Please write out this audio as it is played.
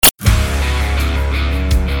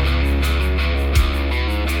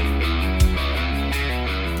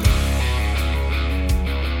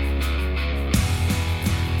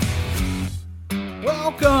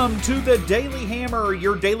to the Daily Hammer,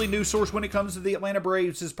 your daily news source when it comes to the Atlanta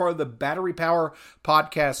Braves as part of the Battery Power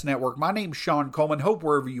Podcast Network. My name's Sean Coleman. Hope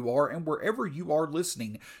wherever you are and wherever you are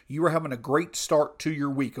listening, you are having a great start to your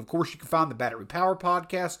week. Of course, you can find the Battery Power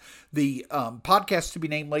Podcast, the podcast to be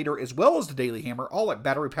named later, as well as the Daily Hammer, all at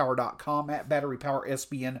batterypower.com, at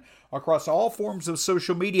batterypowersbn, across all forms of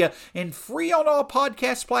social media, and free on all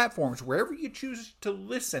podcast platforms. Wherever you choose to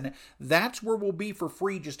listen, that's where we'll be for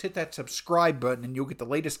free. Just hit that subscribe button and you'll get the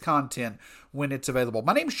latest content when it's available.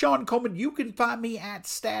 My name's Sean Coleman. You can find me at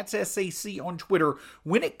StatsSAC on Twitter.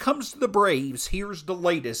 When it comes to the Braves, here's the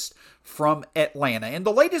latest from Atlanta. And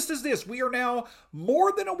the latest is this. We are now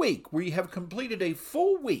more than a week. We have completed a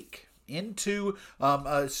full week into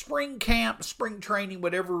spring camp, spring training,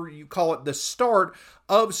 whatever you call it, the start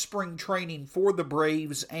of spring training for the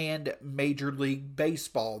Braves and Major League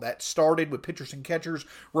Baseball. That started with pitchers and catchers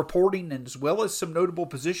reporting, as well as some notable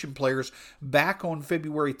position players back on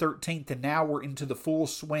February 13th, and now we're into the full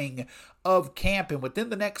swing of camp. And within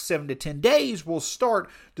the next 7 to 10 days, we'll start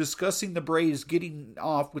discussing the Braves getting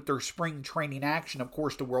off with their spring training action. Of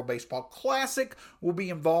course, the World Baseball Classic will be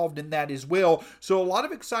involved in that as well. So a lot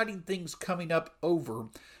of exciting things coming up over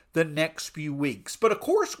the next few weeks. But of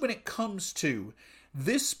course, when it comes to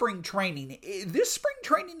this spring training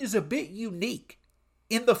is a bit unique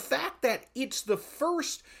in the fact that it's the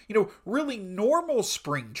first, really normal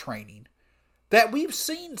spring training that we've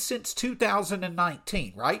seen since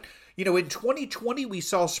 2019, right? In 2020, we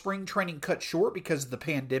saw spring training cut short because of the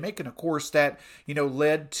pandemic. And of course, that,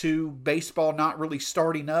 led to baseball not really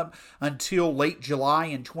starting up until late July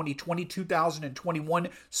in 2020. 2021,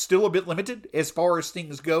 still a bit limited as far as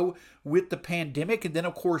things go with the pandemic. And then,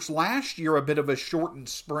 of course, last year, a bit of a shortened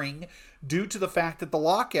spring due to the fact that the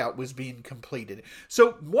lockout was being completed.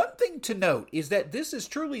 So one thing to note is that this is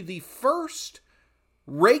truly the first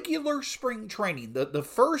regular spring training, the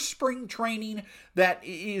first spring training that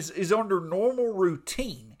is under normal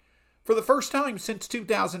routine for the first time since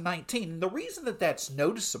 2019. And the reason that that's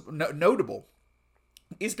notable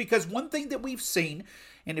is because one thing that we've seen,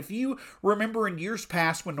 and if you remember in years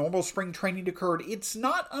past when normal spring training occurred, it's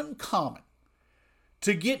not uncommon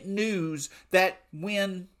to get news that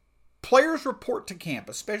when players report to camp,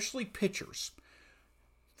 especially pitchers,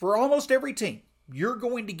 for almost every team, you're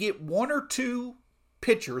going to get one or two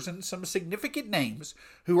pitchers and some significant names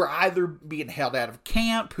who are either being held out of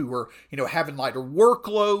camp, who are, having lighter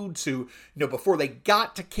workloads, who, before they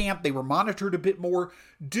got to camp, they were monitored a bit more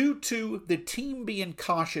due to the team being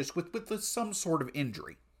cautious with some sort of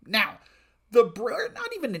injury. Now,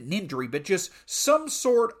 not even an injury, but just some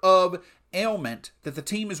sort of ailment that the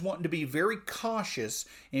team is wanting to be very cautious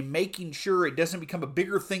in making sure it doesn't become a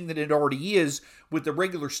bigger thing than it already is, with the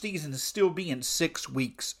regular season still being 6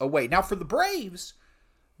 weeks away. Now, for the Braves,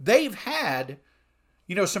 they've had,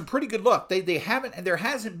 some pretty good luck. They haven't, and there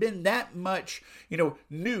hasn't been that much,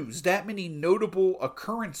 news, that many notable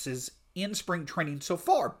occurrences in spring training so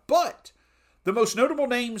far. But the most notable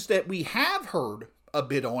names that we have heard a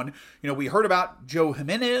bit on, we heard about Joe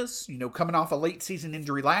Jimenez, coming off a late season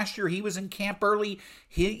injury last year. He was in camp early.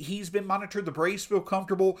 He's been monitored. The Braves feel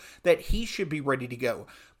comfortable that he should be ready to go.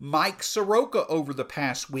 Mike Soroka over the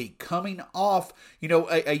past week, coming off,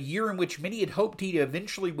 a year in which many had hoped he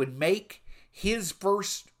eventually would make his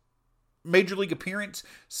first Major League appearance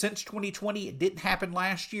since 2020. It didn't happen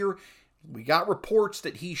last year. We got reports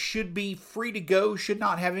that he should be free to go, should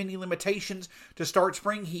not have any limitations to start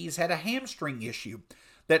spring. He's had a hamstring issue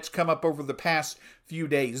that's come up over the past few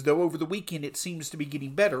days, though over the weekend it seems to be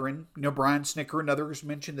getting better. And, Brian Snitker and others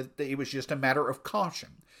mentioned that it was just a matter of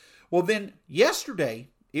caution. Well, then yesterday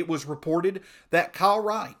it was reported that Kyle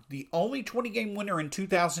Wright, the only 20-game winner in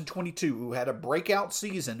 2022 who had a breakout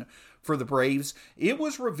season for the Braves, it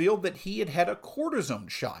was revealed that he had a cortisone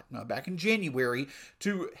shot back in January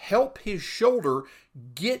to help his shoulder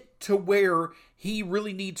get to where he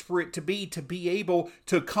really needs for it to be able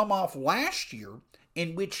to come off last year,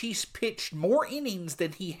 in which he's pitched more innings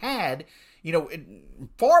than he had,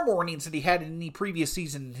 far more innings than he had in any previous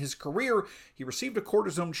season in his career. He received a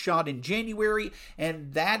cortisone shot in January,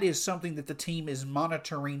 and that is something that the team is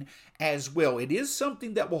monitoring as well. It is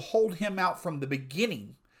something that will hold him out from the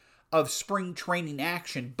beginning of spring training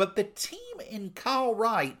action, but the team in Kyle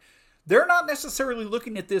Wright, they're not necessarily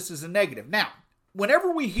looking at this as a negative. Now, whenever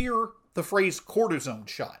we hear the phrase cortisone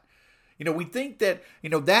shot, we think that,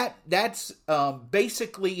 that's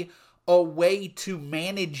basically a way to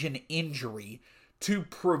manage an injury to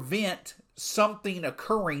prevent something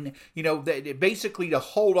occurring, that basically to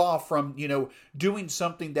hold off from, doing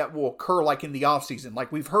something that will occur like in the offseason.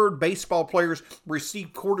 Like we've heard baseball players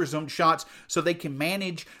receive cortisone shots so they can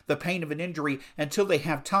manage the pain of an injury until they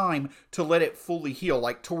have time to let it fully heal,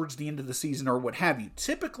 like towards the end of the season or what have you.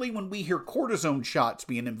 Typically, when we hear cortisone shots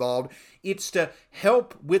being involved, it's to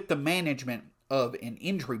help with the management of an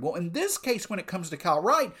injury. Well, in this case, when it comes to Kyle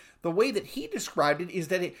Wright, the way that he described it is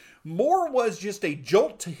that it more was just a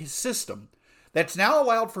jolt to his system that's now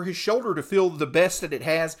allowed for his shoulder to feel the best that it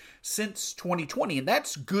has since 2020. And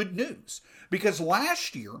that's good news, because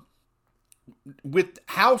last year, with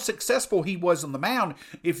how successful he was on the mound,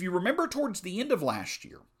 if you remember towards the end of last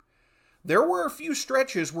year, there were a few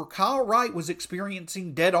stretches where Kyle Wright was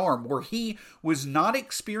experiencing dead arm, where he was not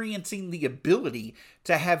experiencing the ability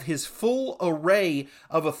to have his full array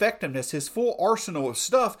of effectiveness, his full arsenal of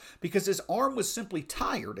stuff, because his arm was simply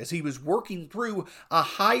tired as he was working through a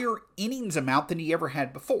higher innings amount than he ever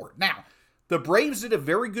had before. Now, the Braves did a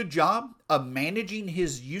very good job of managing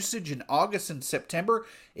his usage in August and September.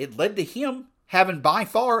 It led to him having by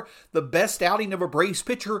far the best outing of a Braves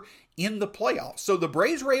pitcher in the playoffs. So the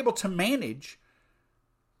Braves were able to manage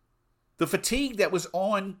the fatigue that was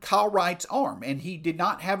on Kyle Wright's arm, and he did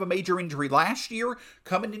not have a major injury last year.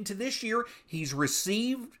 Coming into this year, he's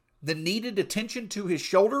received the needed attention to his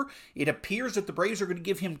shoulder. It appears that the Braves are going to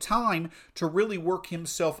give him time to really work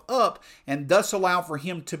himself up and thus allow for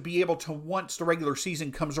him to be able to, once the regular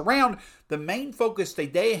season comes around, the main focus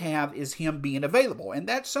that they have is him being available. And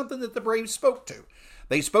that's something that the Braves spoke to.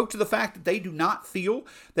 They spoke to the fact that they do not feel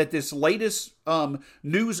that this latest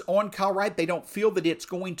news on Kyle Wright, they don't feel that it's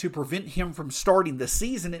going to prevent him from starting the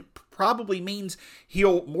season. It probably means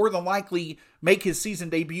he'll more than likely make his season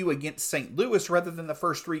debut against St. Louis rather than the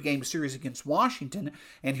first 3-game series against Washington,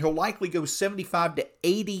 and he'll likely go 75 to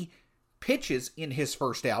 80 pitches in his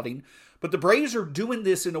first outing. But the Braves are doing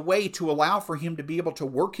this in a way to allow for him to be able to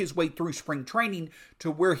work his way through spring training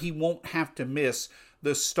to where he won't have to miss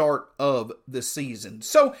the start of the season.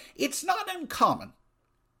 So it's not uncommon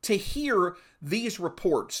to hear these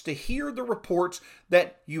reports, to hear the reports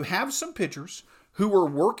that you have some pitchers who are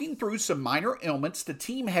working through some minor ailments. The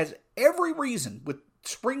team has every reason, with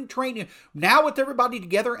spring training now with everybody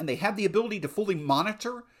together, and they have the ability to fully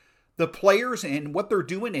monitor the players and what they're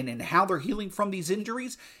doing and how they're healing from these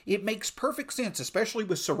injuries. It makes perfect sense, especially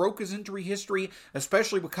with Soroka's injury history,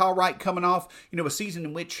 especially with Kyle Wright coming off, a season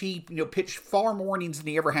in which he, pitched far more innings than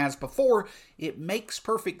he ever has before. It makes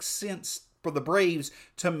perfect sense for the Braves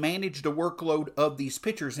to manage the workload of these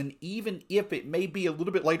pitchers. And even if it may be a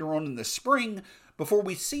little bit later on in the spring, before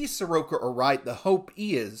we see Soroka or Wright, the hope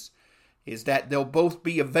is that they'll both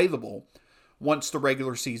be available once the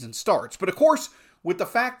regular season starts. But of course, with the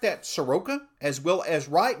fact that Soroka as well as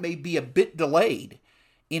Wright may be a bit delayed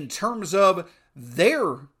in terms of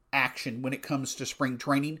their action when it comes to spring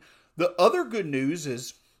training, the other good news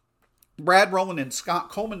is Brad Rowland and Scott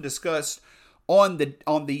Coleman discussed on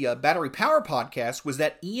the Battery Power podcast was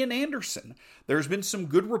that Ian Anderson, there's been some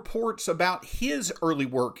good reports about his early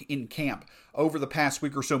work in camp over the past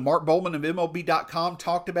week or so. Mark Bowman of MLB.com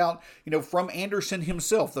talked about, from Anderson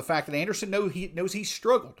himself, the fact that Anderson knows he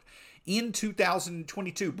struggled in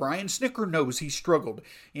 2022. Brian Snitker knows he struggled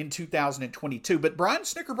in 2022. But Brian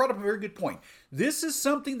Snitker brought up a very good point. This is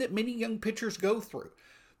something that many young pitchers go through.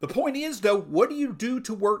 The point is, though, what do you do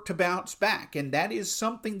to work to bounce back? And that is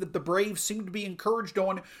something that the Braves seem to be encouraged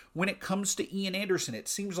on when it comes to Ian Anderson. It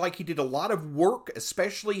seems like he did a lot of work,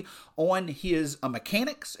 especially on his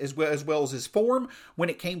mechanics as well as his form when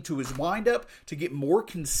it came to his windup, to get more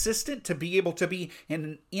consistent, to be able to be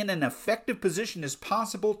in an effective position as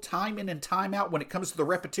possible, time in and time out when it comes to the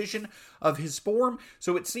repetition of his form.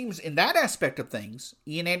 So it seems in that aspect of things,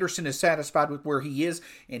 Ian Anderson is satisfied with where he is,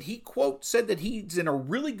 and he, quote, said that he's in a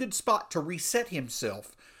really good spot to reset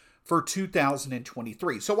himself for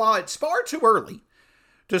 2023. So while it's far too early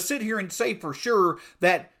to sit here and say for sure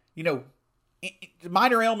that,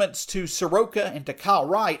 minor ailments to Soroka and to Kyle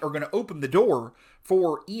Wright are going to open the door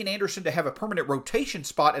for Ian Anderson to have a permanent rotation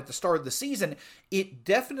spot at the start of the season, it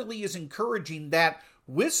definitely is encouraging that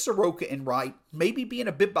with Soroka and Wright maybe being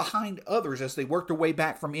a bit behind others as they work their way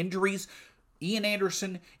back from injuries, Ian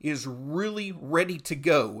Anderson is really ready to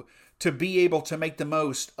go to be able to make the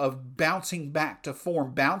most of bouncing back to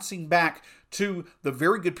form, bouncing back to the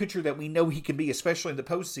very good pitcher that we know he can be, especially in the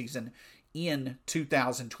postseason in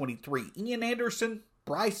 2023. Ian Anderson,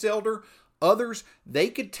 Bryce Elder, others, they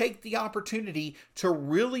could take the opportunity to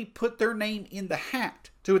really put their name in the hat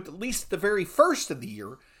to, at least the very first of the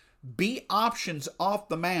year, be options off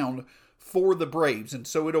the mound for the Braves. And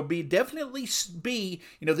so it'll definitely be,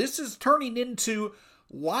 this is turning into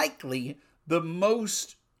likely the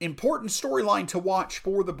most important storyline to watch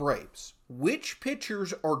for the Braves. Which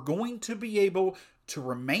pitchers are going to be able to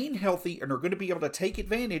remain healthy and are going to be able to take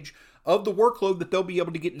advantage of the workload that they'll be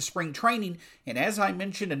able to get in spring training. And as I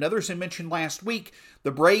mentioned, and others have mentioned last week,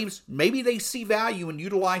 the Braves, maybe they see value in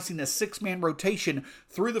utilizing a 6-man rotation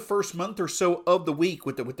through the first month or so of the week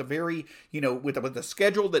with the very, with the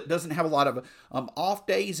schedule that doesn't have a lot of off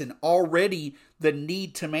days and already the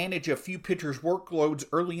need to manage a few pitchers' workloads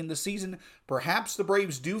early in the season. Perhaps the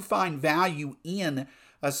Braves do find value in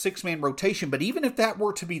a 6-man rotation, but even if that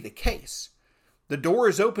were to be the case, the door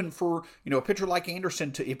is open for, a pitcher like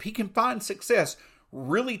Anderson to, if he can find success,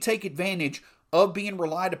 really take advantage of being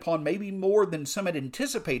relied upon maybe more than some had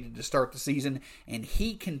anticipated to start the season, and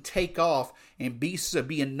he can take off and be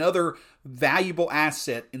another valuable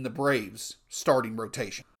asset in the Braves' starting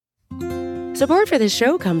rotation. Support for this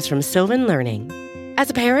show comes from Sylvan Learning. As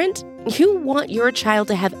a parent, you want your child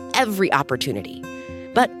to have every opportunity,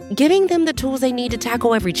 but giving them the tools they need to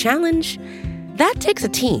tackle every challenge, that takes a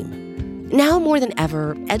team. Now more than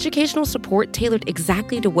ever, educational support tailored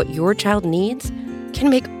exactly to what your child needs can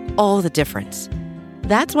make all the difference.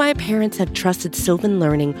 That's why parents have trusted Sylvan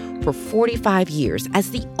Learning for 45 years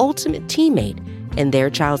as the ultimate teammate in their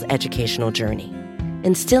child's educational journey,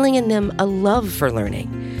 instilling in them a love for learning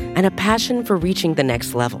and a passion for reaching the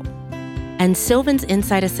next level. And Sylvan's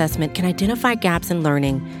Insight Assessment can identify gaps in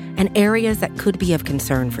learning and areas that could be of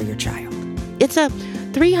concern for your child. It's a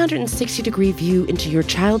 360-degree view into your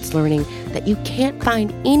child's learning that you can't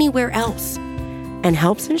find anywhere else, and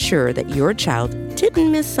helps ensure that your child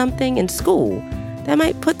didn't miss something in school that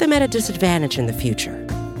might put them at a disadvantage in the future.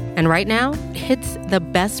 And right now, it's the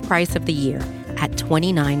best price of the year at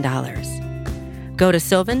 $29. Go to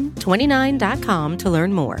sylvan29.com to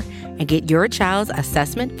learn more and get your child's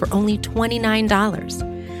assessment for only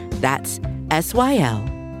 $29. That's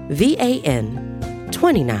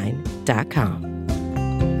SYLVAN29.com.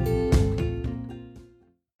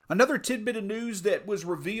 Another tidbit of news that was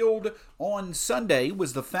revealed on Sunday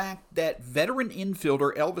was the fact that veteran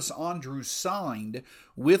infielder Elvis Andrus signed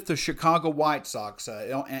with the Chicago White Sox.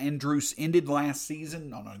 Andrus ended last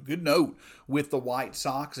season on a good note with the White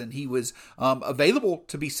Sox, and he was available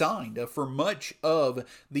to be signed for much of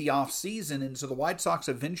the offseason. And so the White Sox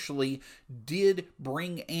eventually did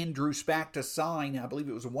bring Andrus back to sign. I believe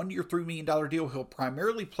it was a 1-year, $3 million deal. He'll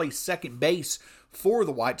primarily play second base for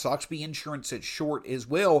the White Sox, be insurance at short as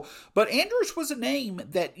well. But Andrus was a name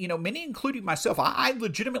that, many, including myself, I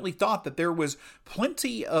legitimately thought that there was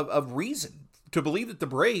plenty of reason to believe that the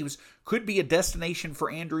Braves could be a destination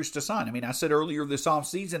for Andrus to sign. I mean, I said earlier this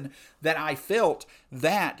offseason that I felt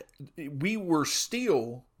that we were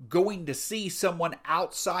still going to see someone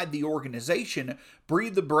outside the organization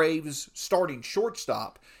breathe the Braves starting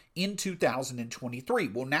shortstop in 2023.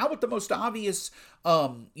 Well, now with the most obvious,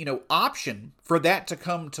 option for that to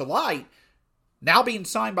come to light, now being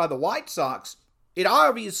signed by the White Sox,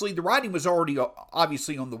 the writing was already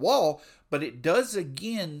obviously on the wall, but it does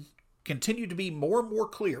again continue to be more and more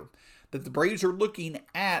clear that the Braves are looking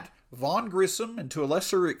at Vaughn Grissom and to a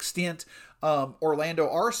lesser extent Orlando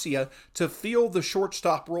Arcia to fill the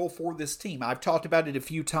shortstop role for this team. I've talked about it a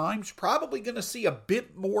few times. Probably going to see a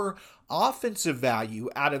bit more offensive value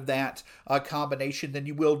out of that combination than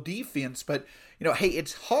you will defense. But, hey,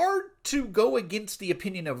 it's hard to go against the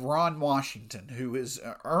opinion of Ron Washington, who has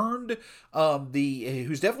earned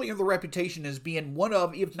who's definitely earned the reputation as being one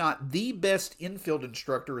of, if not the best infield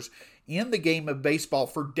instructors in the game of baseball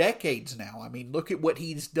for decades now. I mean, look at what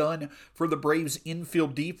he's done for the Braves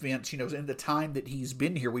infield defense, in the time that he's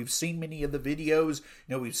been here. We've seen many of the videos,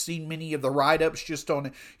 we've seen many of the write-ups just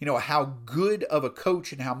on, how good of a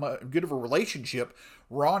coach and how good of a relationship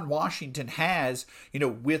Ron Washington has,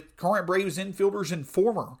 with current Braves infielders and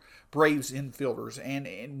former Braves infielders.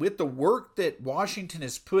 And with the work that Washington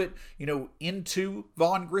has put, into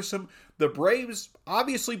Vaughn Grissom, the Braves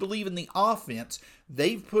obviously believe in the offense.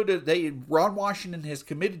 Ron Washington has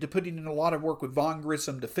committed to putting in a lot of work with Vaughn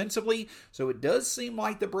Grissom defensively. So it does seem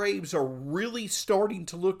like the Braves are really starting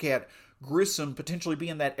to look at Grissom potentially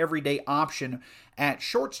being that everyday option at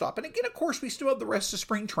shortstop. And again, of course, we still have the rest of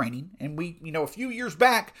spring training. And we, a few years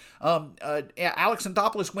back, Alex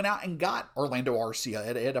Anthopoulos went out and got Orlando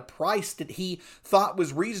Arcia at a price that he thought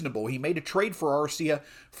was reasonable. He made a trade for Arcia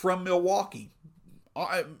from Milwaukee.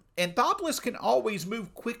 Anthopoulos can always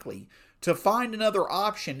move quickly to find another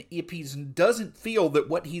option if he doesn't feel that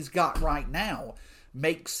what he's got right now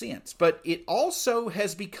makes sense. But it also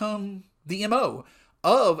has become the MO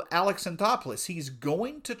of Alex Anthopoulos. He's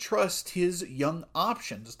going to trust his young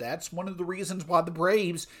options. That's one of the reasons why the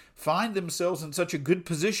Braves find themselves in such a good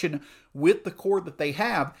position with the core that they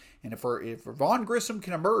have. And if Vaughn Grissom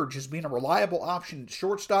can emerge as being a reliable option at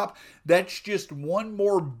shortstop, that's just one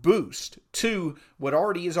more boost to what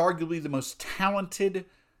already is arguably the most talented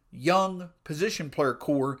young position player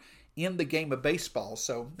core in the game of baseball.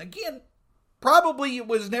 So again, probably it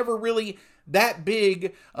was never really that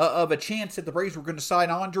big of a chance that the Braves were going to sign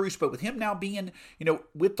Andrus, but with him now being,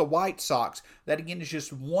 with the White Sox, that again is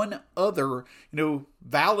just one other,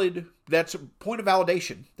 that's a point of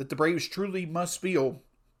validation that the Braves truly must feel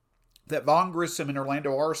that Vaughn Grissom and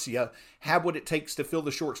Orlando Arcia have what it takes to fill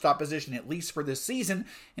the shortstop position, at least for this season.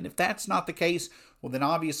 And if that's not the case, well, then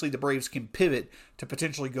obviously the Braves can pivot to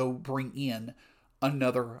potentially go bring in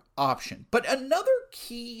another option. But another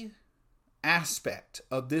key aspect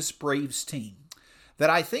of this Braves team that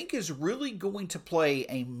I think is really going to play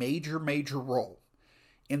a major role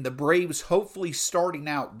in the Braves hopefully starting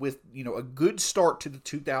out with, a good start to the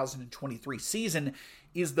 2023 season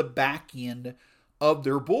is the back end of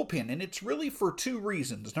their bullpen. And it's really for two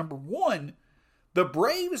reasons. Number one, the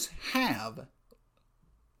Braves have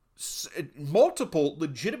multiple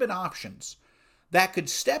legitimate options that could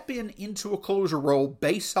step into a closer role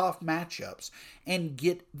based off matchups and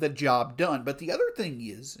get the job done. But the other thing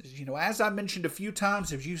is, as I mentioned a few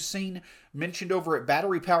times, as you've seen mentioned over at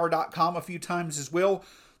batterypower.com a few times as well,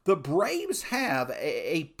 the Braves have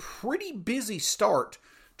a pretty busy start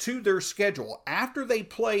to their schedule. After they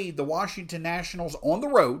play the Washington Nationals on the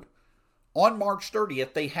road on March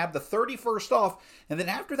 30th, they have the 31st off, and then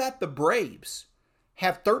after that, the Braves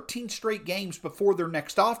have 13 straight games before their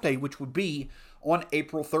next off day, which would be on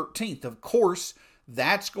April 13th. Of course,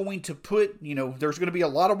 that's going to put, there's going to be a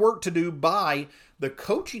lot of work to do by the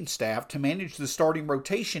coaching staff to manage the starting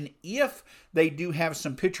rotation if they do have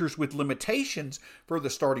some pitchers with limitations for the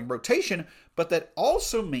starting rotation. But that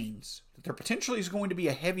also means that there potentially is going to be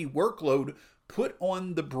a heavy workload put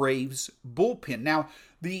on the Braves bullpen. Now,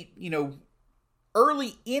 the,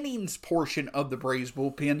 early innings portion of the Braves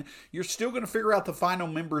bullpen, you're still going to figure out the final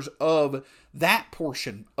members of that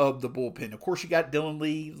portion of the bullpen. Of course, you got Dylan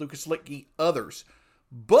Lee, Lucas Luetge, others.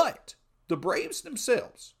 But the Braves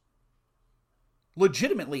themselves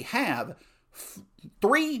legitimately have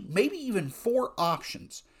 3, maybe even 4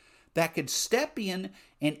 options that could step in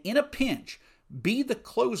and in a pinch be the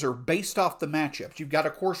closer based off the matchups. You've got,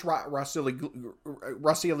 of course, Raisel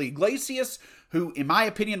Iglesias, who, in my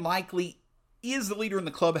opinion, likely is the leader in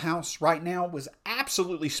the clubhouse right now, was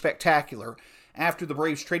absolutely spectacular after the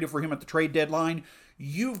Braves traded for him at the trade deadline.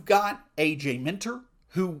 You've got A.J. Minter,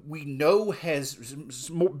 who we know has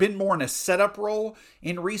been more in a setup role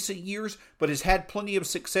in recent years, but has had plenty of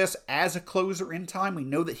success as a closer in time. We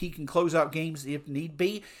know that he can close out games if need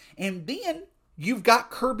be. And then you've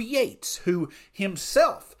got Kirby Yates, who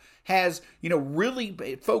himself has,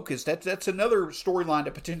 really focused. That's another storyline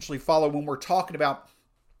to potentially follow when we're talking about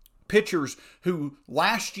pitchers who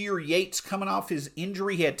last year, Yates coming off his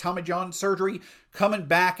injury, he had Tommy John surgery, coming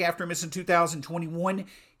back after missing 2021.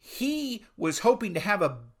 He was hoping to have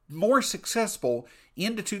a more successful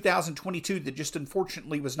into 2022 that just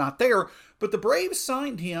unfortunately was not there. But the Braves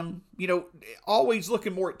signed him, always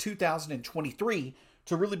looking more at 2023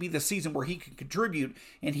 to really be the season where he can contribute.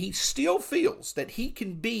 And he still feels that he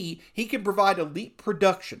can provide elite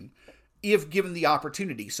production if given the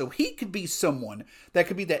opportunity. So he could be someone that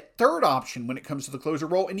could be that third option when it comes to the closer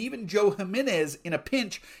role. And even Joe Jimenez in a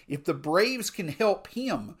pinch, if the Braves can help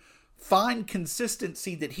him find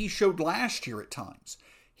consistency that he showed last year at times,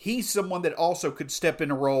 he's someone that also could step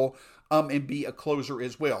in a role and be a closer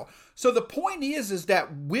as well. So the point is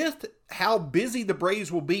that with how busy the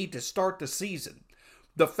Braves will be to start the season,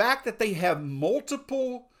 the fact that they have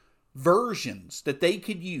multiple versions that they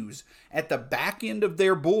could use at the back end of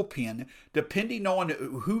their bullpen, depending on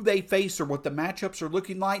who they face or what the matchups are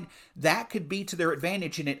looking like, that could be to their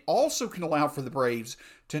advantage. And it also can allow for the Braves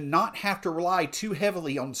to not have to rely too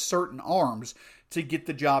heavily on certain arms to get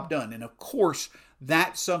the job done. And of course,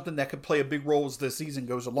 that's something that could play a big role as the season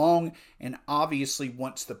goes along. And obviously,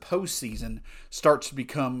 once the postseason starts to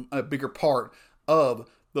become a bigger part of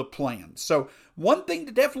the plan. So one thing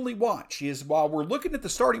to definitely watch is while we're looking at the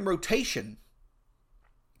starting rotation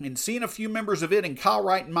and seeing a few members of it, and Kyle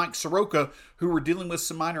Wright and Mike Soroka, who were dealing with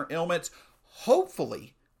some minor ailments,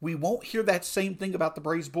 hopefully we won't hear that same thing about the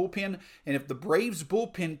Braves bullpen. And if the Braves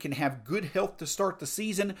bullpen can have good health to start the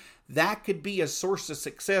season, that could be a source of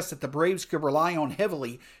success that the Braves could rely on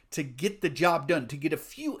heavily to get the job done, to get a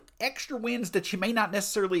few extra wins that you may not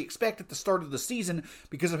necessarily expect at the start of the season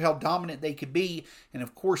because of how dominant they could be. And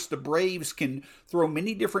of course, the Braves can throw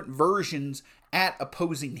many different versions at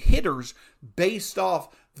opposing hitters based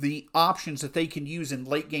off the options that they can use in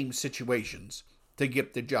late game situations to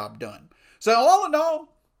get the job done. So all in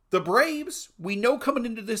all, the Braves, we know coming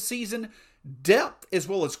into this season, depth as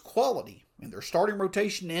well as quality in their starting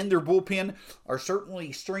rotation and their bullpen are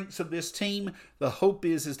certainly strengths of this team. The hope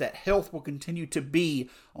is that health will continue to be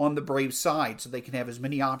on the Braves side so they can have as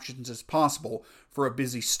many options as possible for a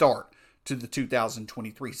busy start to the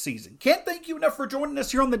 2023 season. Can't thank you enough for joining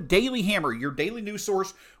us here on the Daily Hammer, your daily news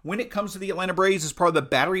source when it comes to the Atlanta Braves as part of the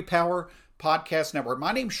Battery Power Podcast Network.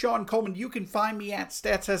 My name's Sean Coleman. You can find me at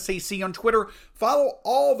StatsSAC on Twitter. Follow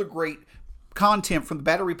all the great content from the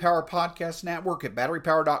Battery Power Podcast Network at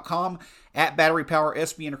batterypower.com, at Battery Power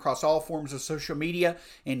SBN across all forms of social media,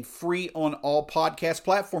 and free on all podcast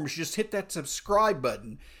platforms. Just hit that subscribe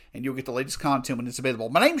button and you'll get the latest content when it's available.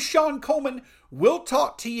 My name's Sean Coleman. We'll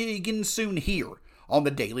talk to you again soon here on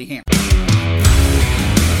the Daily Hammer.